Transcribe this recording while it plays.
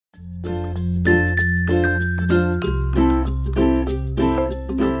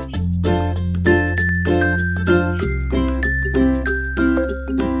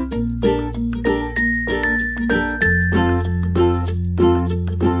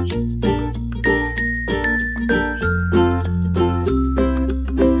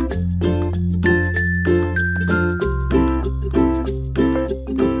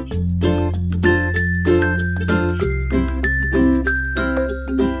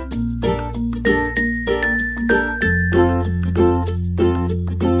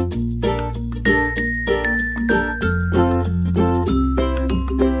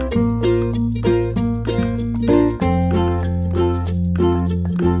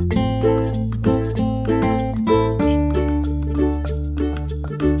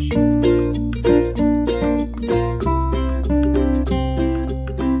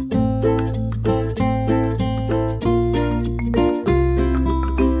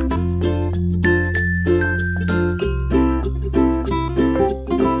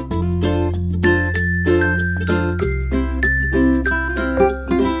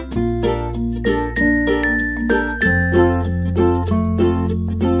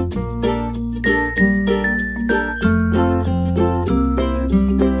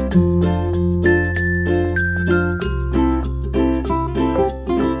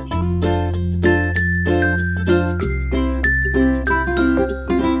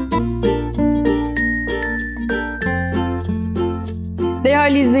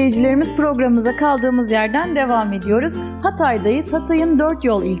Değerli izleyicilerimiz, programımıza kaldığımız yerden devam ediyoruz. Hatay'dayız. Hatay'ın 4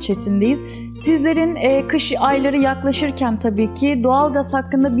 Yol ilçesindeyiz. Sizlerin kış ayları yaklaşırken tabii ki doğalgaz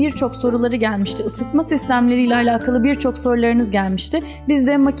hakkında birçok soruları gelmişti. Isıtma sistemleriyle alakalı birçok sorularınız gelmişti. Biz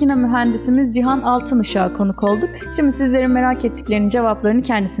de makine mühendisimiz Cihan Altınışık'a konuk olduk. Şimdi sizlerin merak ettiklerinin cevaplarını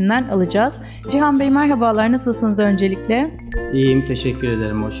kendisinden alacağız. Cihan Bey merhabalar, nasılsınız öncelikle? İyiyim, teşekkür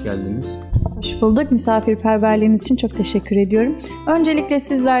ederim. Hoş geldiniz. Hoş bulduk. Misafirperverliğiniz için çok teşekkür ediyorum. Öncelikle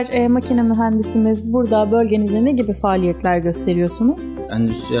sizler makine mühendisimiz, burada bölgenizde ne gibi faaliyetler gösteriyorsunuz?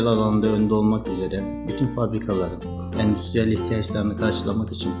 Endüstriyel alanda önde olmak üzere bütün fabrikaların endüstriyel ihtiyaçlarını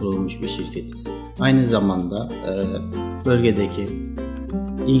karşılamak için kurulmuş bir şirketiz. Aynı zamanda bölgedeki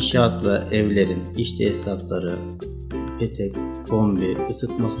inşaat ve evlerin iç tesisatları, petek, kombi,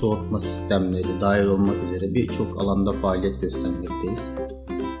 ısıtma soğutma sistemleri dahil olmak üzere birçok alanda faaliyet göstermekteyiz.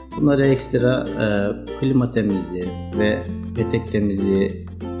 Bunlara ekstra klima temizliği ve petek temizliği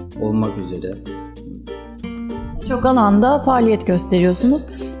olmak üzere çok alanda faaliyet gösteriyorsunuz.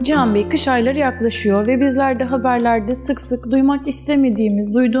 Cihan Bey, kış ayları yaklaşıyor ve bizler de haberlerde sık sık duymak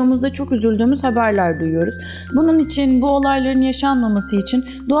istemediğimiz, duyduğumuzda çok üzüldüğümüz haberler duyuyoruz. Bunun için, bu olayların yaşanmaması için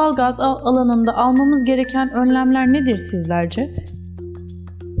doğalgaz alanında almamız gereken önlemler nedir sizlerce?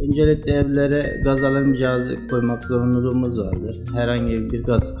 Öncelikle evlere gaz alarm cihazı koymak zorunluluğumuz vardır. Herhangi bir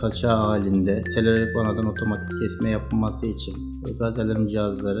gaz kaçağı halinde selerik vanadan otomatik kesme yapılması için gaz alarm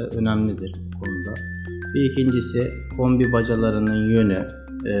cihazları önemlidir bu konuda. Bir ikincisi, kombi bacalarının yönü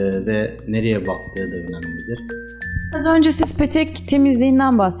ve nereye baktığı da önemlidir. Az önce siz petek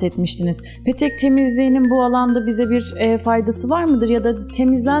temizliğinden bahsetmiştiniz. Petek temizliğinin bu alanda bize bir faydası var mıdır ya da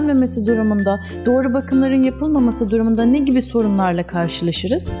temizlenmemesi durumunda, doğru bakımların yapılmaması durumunda ne gibi sorunlarla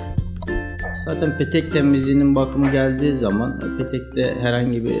karşılaşırız? Zaten petek temizliğinin bakımı geldiği zaman petekte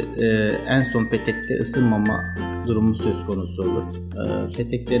herhangi bir en son petekte ısınmama durumu söz konusu olur.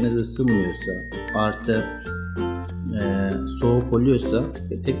 Petekleriniz ısınmıyorsa artı soğuk oluyorsa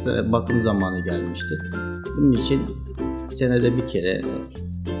petek bakım zamanı gelmiştir. Bunun için senede bir kere,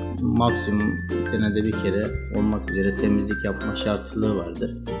 maksimum senede bir kere olmak üzere temizlik yapma şartlığı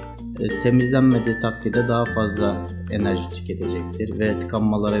vardır. Temizlenmediği takdirde daha fazla enerji tüketecektir ve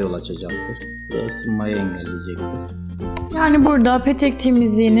tıkanmalara yol açacaktır ve ısınmayı engelleyecektir. Yani burada petek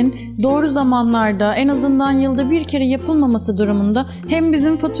temizliğinin doğru zamanlarda, en azından yılda bir kere yapılmaması durumunda hem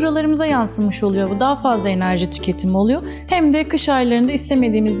bizim faturalarımıza yansımış oluyor, bu daha fazla enerji tüketimi oluyor, hem de kış aylarında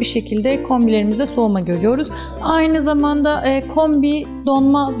istemediğimiz bir şekilde kombilerimizde soğuma görüyoruz. Aynı zamanda kombi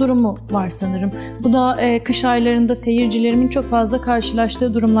donma durumu var sanırım. Bu da kış aylarında seyircilerimin çok fazla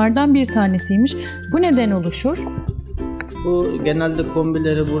karşılaştığı durumlardan bir tanesiymiş. Bu neden oluşur? Bu genelde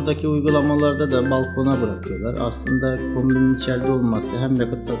kombileri buradaki uygulamalarda da balkona bırakıyorlar. Aslında kombinin içeride olması hem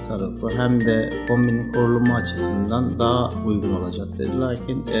yakıt tasarrufu hem de kombinin korunma açısından daha uygun olacaktır.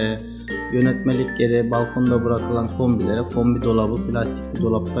 Lakin yönetmelik gereği balkonda bırakılan kombilere kombi dolabı plastik bir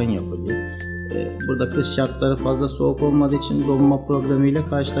dolaptan yapılıyor. Burada kış şartları fazla soğuk olmadığı için donma problemiyle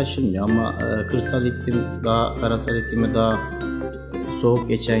karşılaşılmıyor ama kırsal iklim, karasal iklimi daha soğuk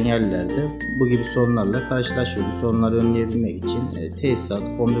geçen yerlerde bu gibi sorunlarla karşılaşıyoruz. Sorunları önleyebilmek için tesisat,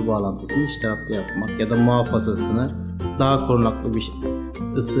 kombi bağlantısını iç tarafta yapmak ya da muhafazasını daha korunaklı bir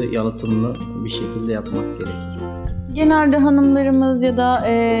ısı yalıtımlı bir şekilde yapmak gerekir. Genelde hanımlarımız ya da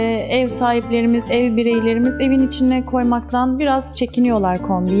ev sahiplerimiz, ev bireylerimiz evin içine koymaktan biraz çekiniyorlar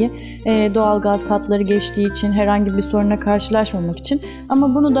kombiyi. Doğalgaz hatları geçtiği için, herhangi bir soruna karşılaşmamak için.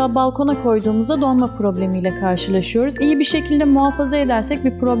 Ama bunu da balkona koyduğumuzda donma problemiyle karşılaşıyoruz. İyi bir şekilde muhafaza edersek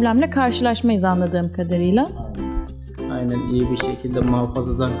bir problemle karşılaşmayız anladığım kadarıyla. Aynen, iyi bir şekilde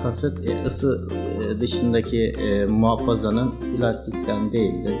muhafazadan kasıt ısı dışındaki muhafazanın plastikten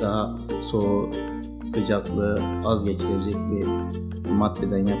değil de daha soğuk, sıcaklığı az geçirecek bir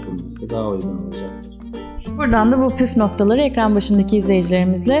maddeden yapılması daha uygun olacaktır. Buradan da bu püf noktaları ekran başındaki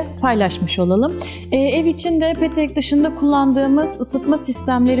izleyicilerimizle paylaşmış olalım. Ev içinde petek dışında kullandığımız ısıtma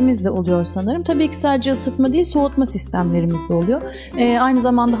sistemlerimiz de oluyor sanırım. Tabii ki sadece ısıtma değil, soğutma sistemlerimiz de oluyor. Aynı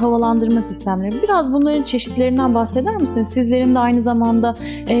zamanda havalandırma sistemleri. Biraz bunların çeşitlerinden bahseder misiniz? Sizlerin de aynı zamanda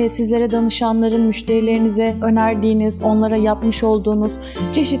sizlere danışanların, müşterilerinize önerdiğiniz, onlara yapmış olduğunuz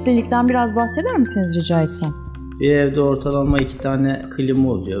çeşitlilikten biraz bahseder misiniz rica etsem? Bir evde ortalama 2 tane klima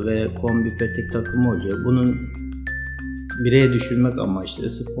oluyor ve kombi petek takımı oluyor. Bunun bireye düşürmek amaçlı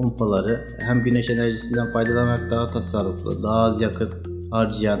ısı pompaları hem güneş enerjisinden faydalanarak daha tasarruflu, daha az yakıt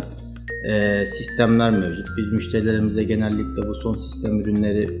harcayan sistemler mevcut. Biz müşterilerimize genellikle bu son sistem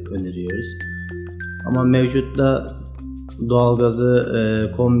ürünleri öneriyoruz. Ama mevcutta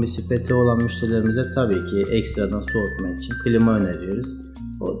doğalgazı kombisi peteği olan müşterilerimize tabii ki ekstradan soğutmak için klima öneriyoruz.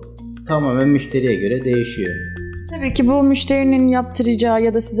 O tamamen müşteriye göre değişiyor. Tabii ki bu müşterinin yaptıracağı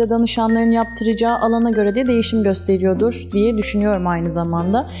ya da size danışanların yaptıracağı alana göre de değişim gösteriyordur diye düşünüyorum aynı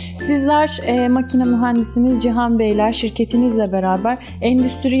zamanda. Sizler makine mühendisiniz Cihan Beyler şirketinizle beraber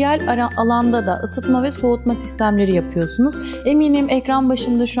endüstriyel alanda da ısıtma ve soğutma sistemleri yapıyorsunuz. Eminim ekran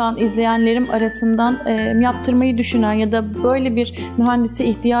başında şu an izleyenlerim arasından yaptırmayı düşünen ya da böyle bir mühendise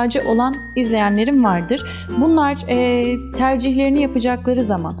ihtiyacı olan izleyenlerim vardır. Bunlar tercihlerini yapacakları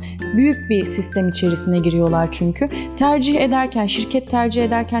zaman büyük bir sistem içerisine giriyorlar çünkü. Tercih ederken, şirket tercih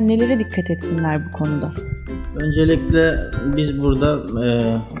ederken nelere dikkat etsinler bu konuda? Öncelikle biz burada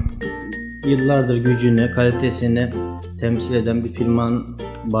yıllardır gücünü, kalitesini temsil eden bir firmanın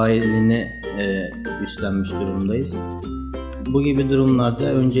bayiliğini üstlenmiş durumdayız. Bu gibi durumlarda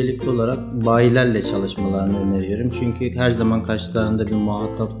öncelikli olarak bayilerle çalışmalarını öneriyorum. Çünkü her zaman karşılarında bir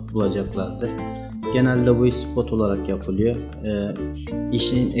muhatap bulacaklardır. Genelde bu iş spot olarak yapılıyor.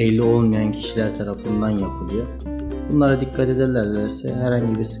 İşin ehli olmayan kişiler tarafından yapılıyor. Bunlara dikkat ederlerse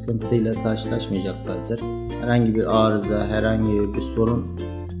herhangi bir sıkıntıyla karşılaşmayacaklardır. Herhangi bir arıza, herhangi bir sorun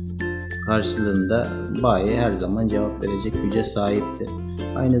karşılığında bayi her zaman cevap verecek güce sahiptir.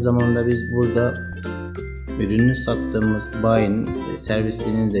 Aynı zamanda biz burada ürünü sattığımız bayinin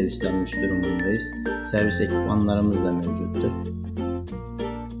servisini de üstlenmiş durumundayız. Servis ekipmanlarımız da mevcuttur.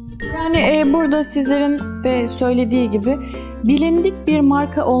 Yani burada sizlerin de söylediği gibi bilindik bir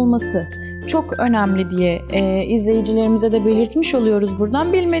marka olması çok önemli diye izleyicilerimize de belirtmiş oluyoruz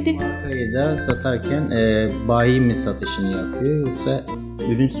buradan. Bilmedi. Markayı da satarken bayi mi satışını yapıyor yoksa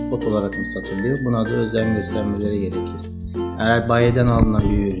ürün spot olarak mı satılıyor? Buna da özen göstermeleri gerekir. Eğer bayiden alınan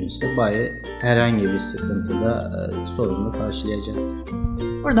bir ürünse bayi herhangi bir sıkıntıda sorunu karşılayacaktır.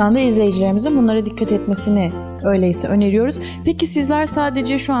 Buradan da izleyicilerimizin bunlara dikkat etmesini öyleyse öneriyoruz. Peki sizler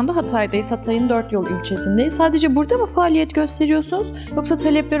sadece şu anda Hatay'dayız. Hatay'ın 4 yol ilçesindeyiz. Sadece burada mı faaliyet gösteriyorsunuz? Yoksa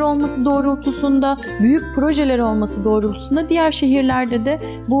talepleri olması doğrultusunda, büyük projeleri olması doğrultusunda diğer şehirlerde de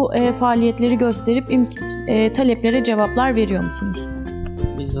bu faaliyetleri gösterip taleplere cevaplar veriyor musunuz?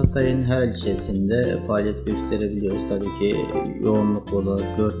 Biz Hatay'ın her ilçesinde faaliyet gösterebiliyoruz. Tabii ki yoğunluk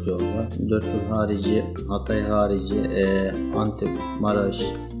olarak 4 yolda. 4 yol harici, Hatay harici, Antep, Maraş,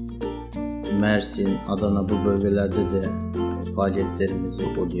 Mersin, Adana bu bölgelerde de faaliyetlerimiz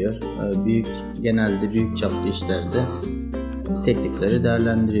oluyor. Genelde büyük çaplı işlerde teklifleri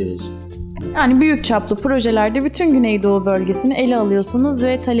değerlendiriyoruz. Yani büyük çaplı projelerde bütün Güneydoğu bölgesini ele alıyorsunuz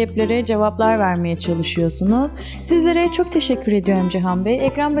ve taleplere cevaplar vermeye çalışıyorsunuz. Sizlere çok teşekkür ediyorum Cihan Bey.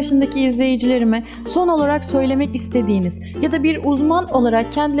 Ekran başındaki izleyicilerime son olarak söylemek istediğiniz ya da bir uzman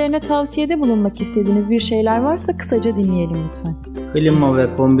olarak kendilerine tavsiyede bulunmak istediğiniz bir şeyler varsa kısaca dinleyelim lütfen. Klima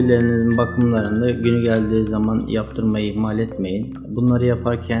ve kombilerinizin bakımlarını günü geldiği zaman yaptırmayı ihmal etmeyin. Bunları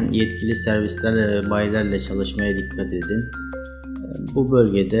yaparken yetkili servislerle ve bayilerle çalışmaya dikkat edin. Bu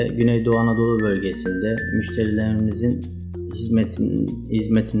bölgede, Güneydoğu Anadolu bölgesinde müşterilerimizin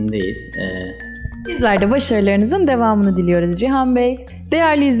hizmetindeyiz. Bizler de başarılarınızın devamını diliyoruz Cihan Bey.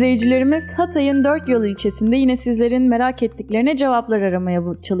 Değerli izleyicilerimiz, Hatay'ın 4 yol ilçesinde yine sizlerin merak ettiklerine cevaplar aramaya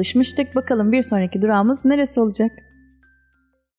çalışmıştık. Bakalım bir sonraki durağımız neresi olacak?